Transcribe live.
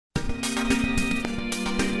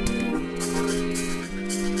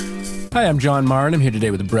Hi, I'm John Marr, and I'm here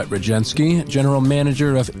today with Brett Rajensky, General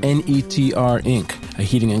Manager of N.E.T.R. Inc., a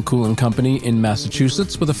heating and cooling company in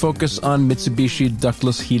Massachusetts with a focus on Mitsubishi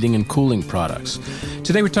ductless heating and cooling products.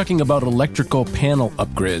 Today we're talking about electrical panel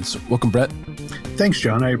upgrades. Welcome, Brett. Thanks,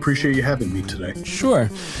 John. I appreciate you having me today. Sure.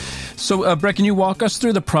 So, Brett, can you walk us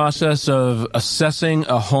through the process of assessing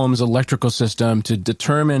a home's electrical system to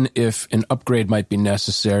determine if an upgrade might be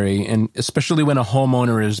necessary, and especially when a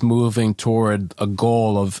homeowner is moving toward a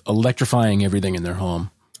goal of electrifying everything in their home?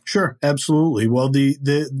 Sure, absolutely. Well, the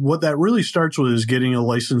what that really starts with is getting a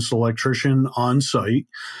licensed electrician on site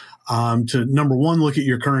to, number one, look at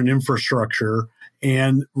your current infrastructure.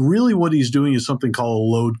 And really what he's doing is something called a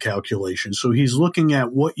load calculation. So he's looking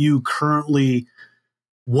at what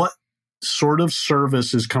sort of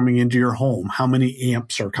service is coming into your home, how many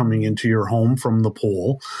amps are coming into your home from the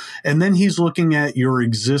pole. And then he's looking at your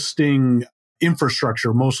existing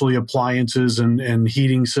infrastructure, mostly appliances and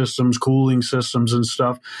heating systems, cooling systems and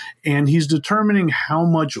stuff. And he's determining how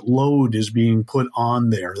much load is being put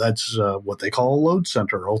on there. That's what they call a load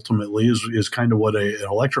center, ultimately, is kind of what an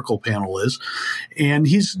electrical panel is. And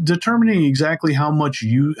he's determining exactly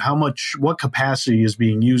what capacity is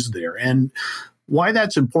being used there. And why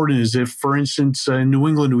that's important is if, for instance, in New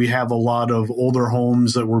England, we have a lot of older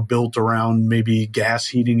homes that were built around maybe gas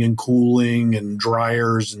heating and cooling and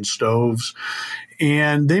dryers and stoves,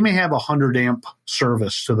 and they may have a 100 amp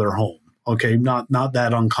service to their home. Okay, not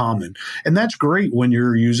that uncommon. And that's great when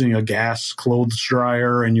you're using a gas clothes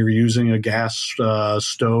dryer and you're using a gas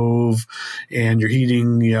stove and you're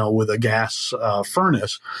heating, with a gas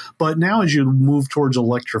furnace. But now as you move towards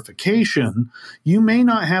electrification, you may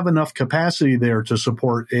not have enough capacity there to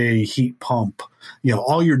support a heat pump.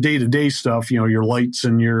 All your day-to-day stuff, your lights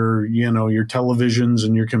and your televisions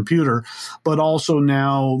and your computer, but also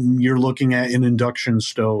now you're looking at an induction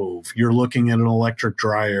stove, you're looking at an electric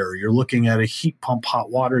dryer, you're looking at a heat pump hot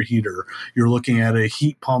water heater, you're looking at a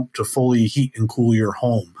heat pump to fully heat and cool your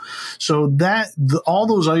home. So all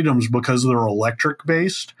those items, because they're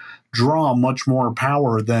electric-based, draw much more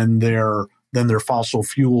power than their fossil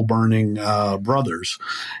fuel burning brothers.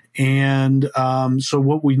 And so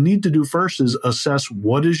what we need to do first is assess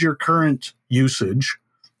what is your current usage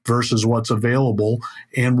versus what's available,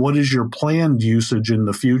 and what is your planned usage in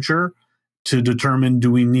the future to determine,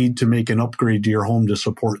 do we need to make an upgrade to your home to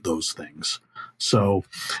support those things? So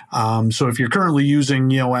if you're currently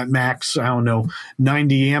using, at max,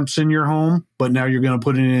 90 amps in your home, but now you're going to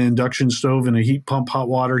put in an induction stove and a heat pump hot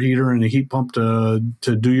water heater and a heat pump to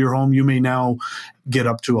do your home, you may now get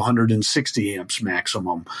up to 160 amps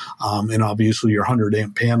maximum. And obviously your 100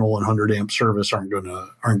 amp panel and 100 amp service aren't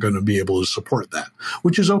going to be able to support that,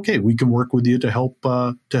 which is okay. We can work with you to help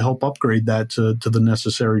upgrade that to the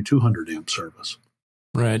necessary 200 amp service.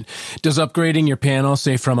 Right. Does upgrading your panel,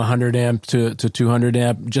 say from 100 amp to 200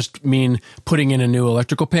 amp, just mean putting in a new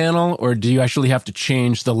electrical panel, or do you actually have to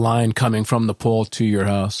change the line coming from the pole to your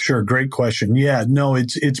house? Sure. Great question. Yeah, no,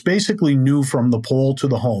 it's basically new from the pole to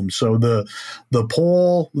the home. So the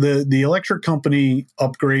pole, the electric company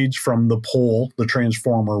upgrades from the pole, the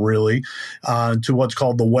transformer really, to what's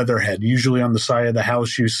called the weatherhead. Usually on the side of the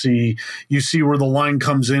house, you see where the line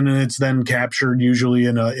comes in, and it's then captured usually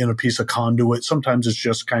in a piece of conduit. Sometimes it's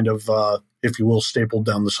just kind of, if you will, stapled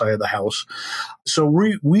down the side of the house. So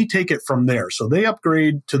we take it from there. So they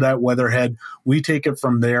upgrade to that weatherhead. We take it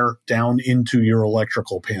from there down into your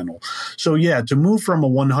electrical panel. So yeah, to move from a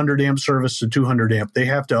 100 amp service to 200 amp, they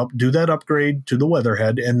have to do that upgrade to the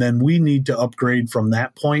weatherhead. And then we need to upgrade from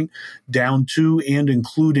that point down to and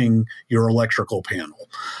including your electrical panel.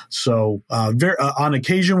 So on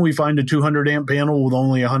occasion, we find a 200 amp panel with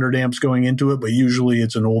only 100 amps going into it, but usually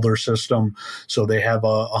it's an older system. So they have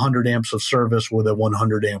 100 amps of service with a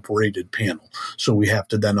 100 amp rated panel. So we have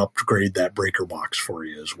to then upgrade that breaker box for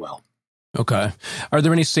you as well. Okay. Are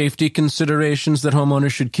there any safety considerations that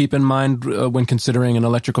homeowners should keep in mind when considering an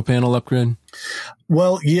electrical panel upgrade?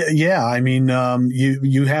 Well, yeah. I mean,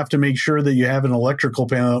 you have to make sure that you have an electrical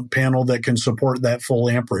panel that can support that full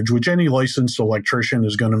amperage, which any licensed electrician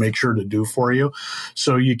is going to make sure to do for you.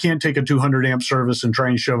 So you can't take a 200 amp service and try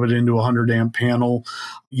and shove it into a 100 amp panel.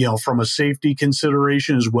 From a safety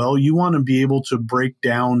consideration as well, you want to be able to break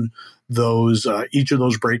down those each of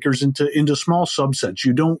those breakers into small subsets.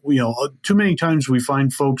 You don't, too many times we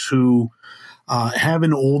find folks who have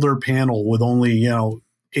an older panel with only,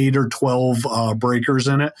 8 or 12 breakers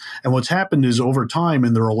in it. And what's happened is over time,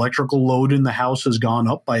 and their electrical load in the house has gone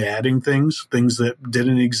up by adding things that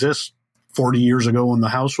didn't exist 40 years ago when the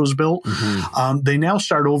house was built. Mm-hmm. They now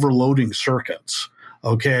start overloading circuits.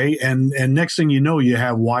 Okay. And next thing you know, you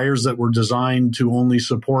have wires that were designed to only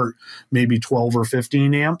support maybe 12 or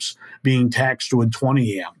 15 amps being taxed with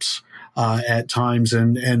 20 amps. At times,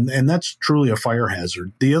 and that's truly a fire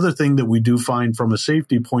hazard. The other thing that we do find from a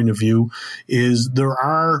safety point of view is there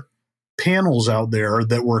are panels out there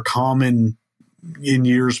that were common in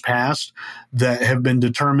years past that have been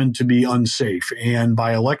determined to be unsafe. And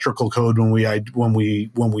by electrical code, when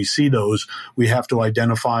we see those, we have to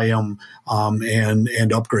identify them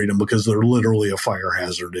and upgrade them because they're literally a fire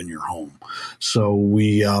hazard in your home. So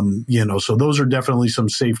so those are definitely some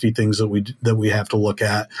safety things that we have to look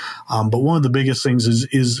at. But one of the biggest things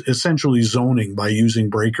is essentially zoning by using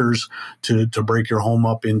breakers to break your home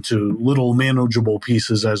up into little manageable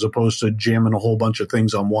pieces as opposed to jamming a whole bunch of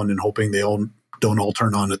things on one and hoping they all don't all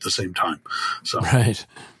turn on at the same time. So right.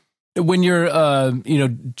 When you're,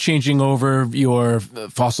 changing over your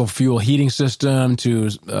fossil fuel heating system to,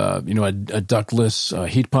 a ductless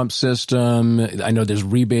heat pump system, I know there's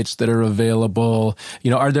rebates that are available.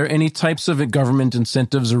 Are there any types of government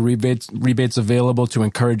incentives or rebates available to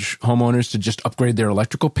encourage homeowners to just upgrade their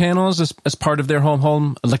electrical panels as part of their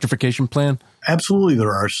home electrification plan? Absolutely,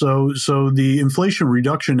 there are. So the Inflation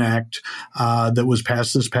Reduction Act that was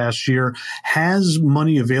passed this past year has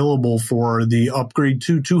money available for the upgrade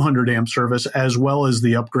to 200 amp service as well as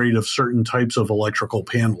the upgrade of certain types of electrical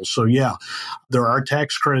panels. So yeah, there are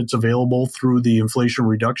tax credits available through the Inflation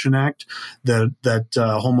Reduction Act that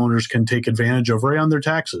homeowners can take advantage of right on their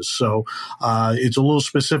taxes. So it's a little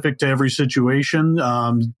specific to every situation,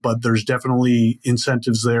 but there's definitely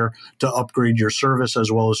incentives there to upgrade your service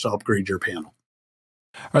as well as to upgrade your panel.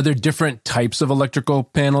 Are there different types of electrical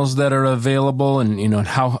panels that are available, and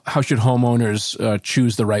how should homeowners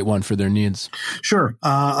choose the right one for their needs? Sure.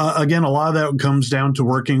 Again, a lot of that comes down to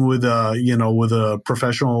working with a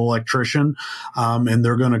professional electrician, and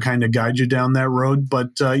they're going to kind of guide you down that road.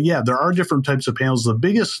 But there are different types of panels. The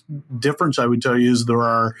biggest difference I would tell you is there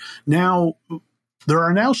are now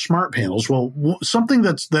smart panels. Well, something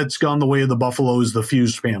that's gone the way of the buffalo is the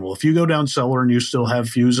fused panel. If you go down cellar and you still have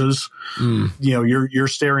fuses, you're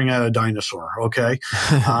staring at a dinosaur. Okay.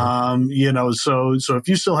 So if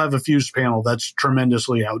you still have a fused panel, that's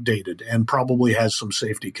tremendously outdated and probably has some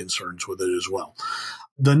safety concerns with it as well.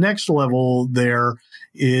 The next level there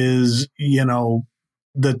is,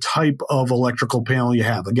 the type of electrical panel you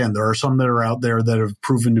have. Again, there are some that are out there that have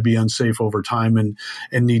proven to be unsafe over time and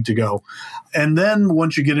need to go. And then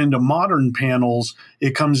once you get into modern panels,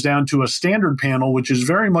 it comes down to a standard panel, which is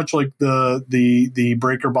very much like the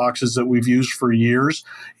breaker boxes that we've used for years,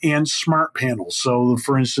 and smart panels. So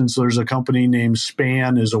for instance, there's a company named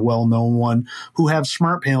Span is a well-known one who have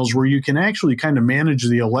smart panels where you can actually kind of manage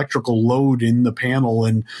the electrical load in the panel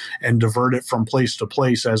and divert it from place to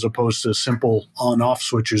place as opposed to simple on-off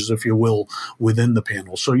switches, if you will, within the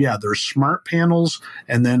panel. So yeah, there's smart panels,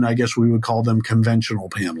 and then I guess we would call them conventional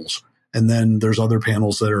panels. And then there's other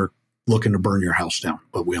panels that are looking to burn your house down,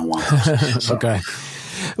 but we don't want those. So. Okay.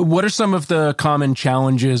 What are some of the common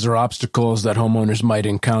challenges or obstacles that homeowners might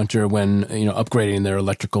encounter when upgrading their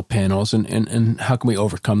electrical panels, and how can we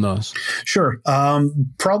overcome those? Sure.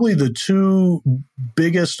 Probably the two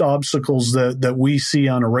biggest obstacles that we see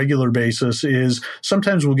on a regular basis is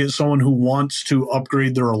sometimes we'll get someone who wants to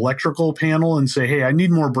upgrade their electrical panel and say, hey, I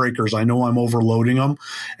need more breakers. I know I'm overloading them.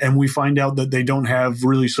 And we find out that they don't have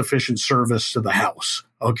really sufficient service to the house.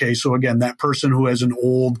 Okay, so again, that person who has an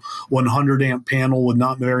old 100 amp panel with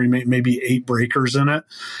not maybe 8 breakers in it,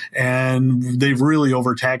 and they've really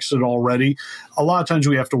overtaxed it already. A lot of times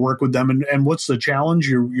we have to work with them. And what's the challenge?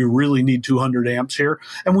 You really need 200 amps here.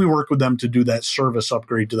 And we work with them to do that service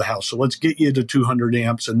upgrade to the house. So let's get you to 200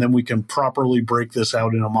 amps, and then we can properly break this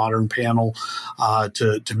out in a modern panel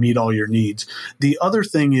to meet all your needs. The other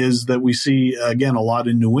thing is that we see, again, a lot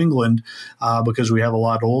in New England, because we have a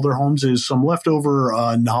lot of older homes, is some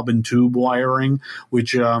leftover knob and tube wiring,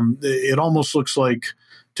 which it almost looks like,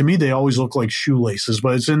 to me, they always look like shoelaces,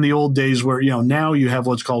 but it's in the old days where, now you have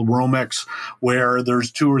what's called Romex, where there's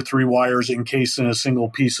 2 or 3 wires encased in a single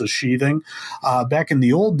piece of sheathing. Back in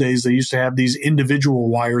the old days, they used to have these individual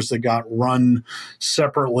wires that got run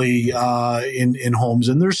separately in homes.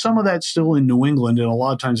 And there's some of that still in New England. And a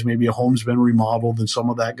lot of times maybe a home's been remodeled and some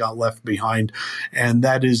of that got left behind. And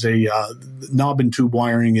that is knob and tube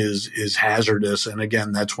wiring is hazardous. And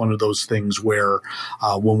again, that's one of those things where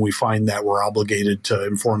when we find that, we're obligated to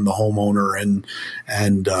inform the homeowner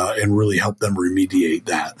and really help them remediate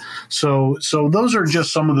that. So those are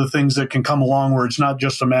just some of the things that can come along where it's not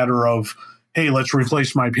just a matter of, hey, let's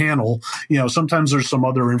replace my panel. Sometimes there's some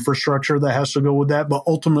other infrastructure that has to go with that, but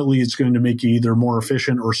ultimately it's going to make you either more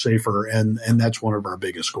efficient or safer. And that's one of our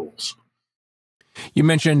biggest goals. You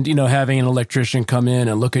mentioned, having an electrician come in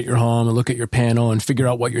and look at your home and look at your panel and figure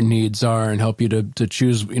out what your needs are and help you to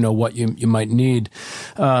choose, what you might need.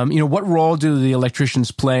 What role do the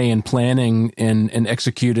electricians play in planning and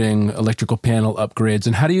executing electrical panel upgrades?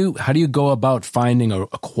 And how do you go about finding a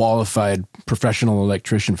qualified professional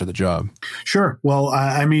electrician for the job? Sure. Well,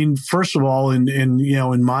 I mean, first of all,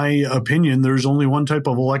 in my opinion, there's only one type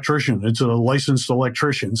of electrician. It's a licensed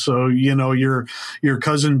electrician. So, your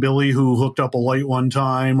cousin Billy who hooked up a light one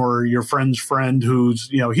time, or your friend's friend who's,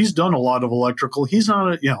 he's done a lot of electrical. He's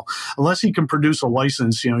not, unless he can produce a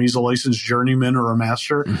license, he's a licensed journeyman or a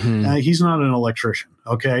master. Mm-hmm. He's not an electrician.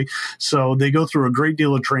 Okay. So they go through a great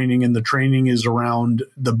deal of training, and the training is around,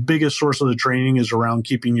 the biggest source of the training is around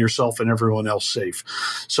keeping yourself and everyone else safe.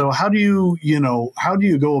 So how do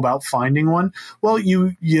you go about finding one? Well,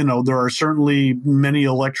 there are certainly many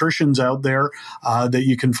electricians out there that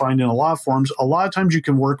you can find in a lot of forms. A lot of times you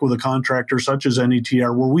can work with a contractor such as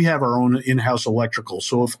N.E.T.R, where we have our own in-house electrical.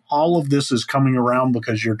 So if all of this is coming around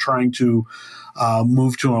because you're trying to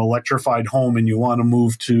move to an electrified home and you want to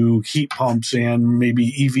move to heat pumps and maybe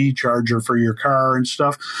EV charger for your car and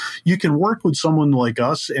stuff, you can work with someone like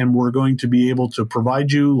us, and we're going to be able to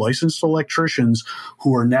provide you licensed electricians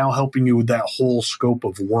who are now helping you with that whole scope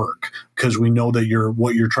of work, because we know that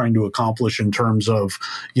what you're trying to accomplish in terms of,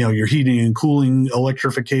 your heating and cooling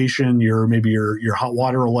electrification, your hot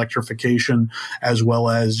water electrification, as well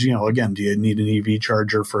as, again, do you need an EV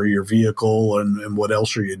charger for your vehicle, and what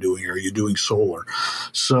else are you doing? Are you doing solar?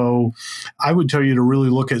 So I would tell you to really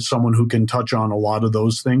look at someone who can touch on a lot of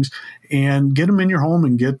those things, and get them in your home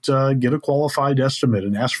and get a qualified estimate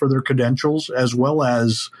and ask for their credentials, as well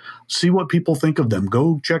as see what people think of them.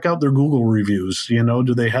 Go check out their Google reviews.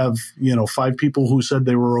 Do they have, 5 people who said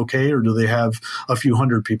they were okay, or do they have a few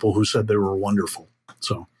hundred people who said they were wonderful?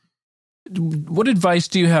 So what advice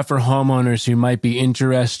do you have for homeowners who might be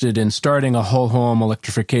interested in starting a whole home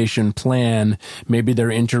electrification plan? Maybe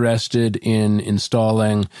they're interested in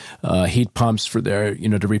installing heat pumps for their,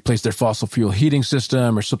 to replace their fossil fuel heating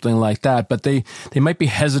system or something like that, but they might be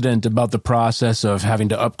hesitant about the process of having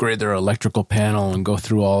to upgrade their electrical panel and go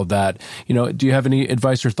through all of that. Do you have any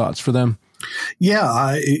advice or thoughts for them?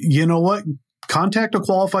 Yeah, you know what? Contact a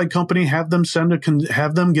qualified company, have them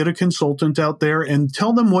get a consultant out there, and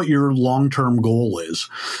tell them what your long-term goal is.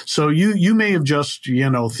 So you may have just,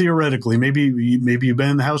 theoretically, maybe you've been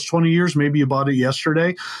in the house 20 years, maybe you bought it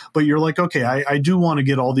yesterday, but you're like, okay, I do want to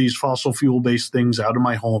get all these fossil fuel-based things out of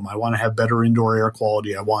my home. I want to have better indoor air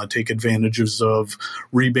quality. I want to take advantages of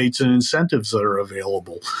rebates and incentives that are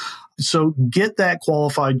available. So get that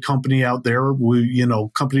qualified company out there.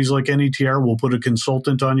 Companies like N.E.T.R will put a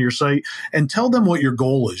consultant on your site and tell them what your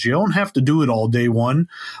goal is. You don't have to do it all day one,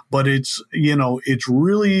 but it's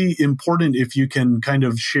really important if you can kind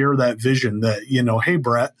of share that vision that, hey,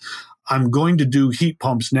 Brett, I'm going to do heat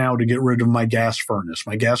pumps now to get rid of my gas furnace.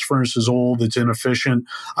 My gas furnace is old. It's inefficient.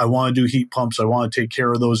 I want to do heat pumps. I want to take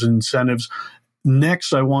care of those incentives.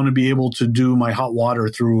 Next, I want to be able to do my hot water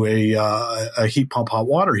through a heat pump hot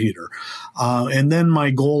water heater. And then my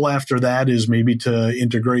goal after that is maybe to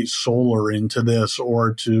integrate solar into this,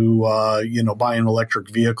 or to, buy an electric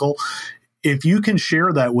vehicle. If you can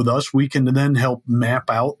share that with us, we can then help map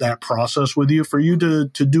out that process with you for you to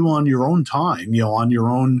do on your own time, on your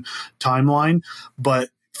own timeline. But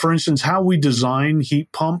for instance, how we design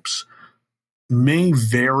heat pumps may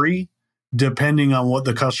vary depending on what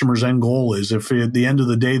the customer's end goal is. If at the end of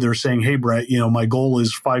the day they're saying, hey, Brett, my goal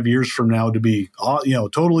is 5 years from now to be,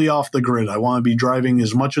 totally off the grid. I want to be driving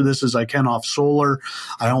as much of this as I can off solar.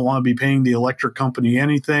 I don't want to be paying the electric company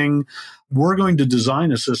anything. We're going to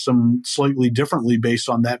design a system slightly differently based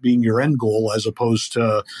on that being your end goal, as opposed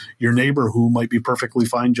to your neighbor who might be perfectly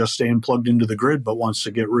fine just staying plugged into the grid, but wants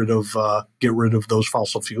to get rid of those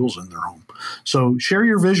fossil fuels in their home. So share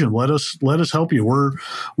your vision. Let us help you.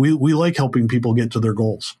 We like helping people get to their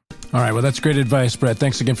goals. All right. Well, that's great advice, Brett.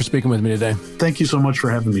 Thanks again for speaking with me today. Thank you so much for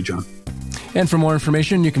having me, John. And for more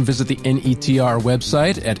information, you can visit the N.E.T.R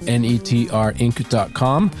website at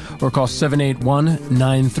netinc.com or call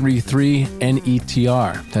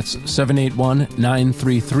 781-933-NETR. That's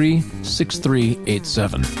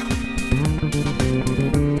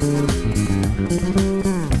 781-933-6387.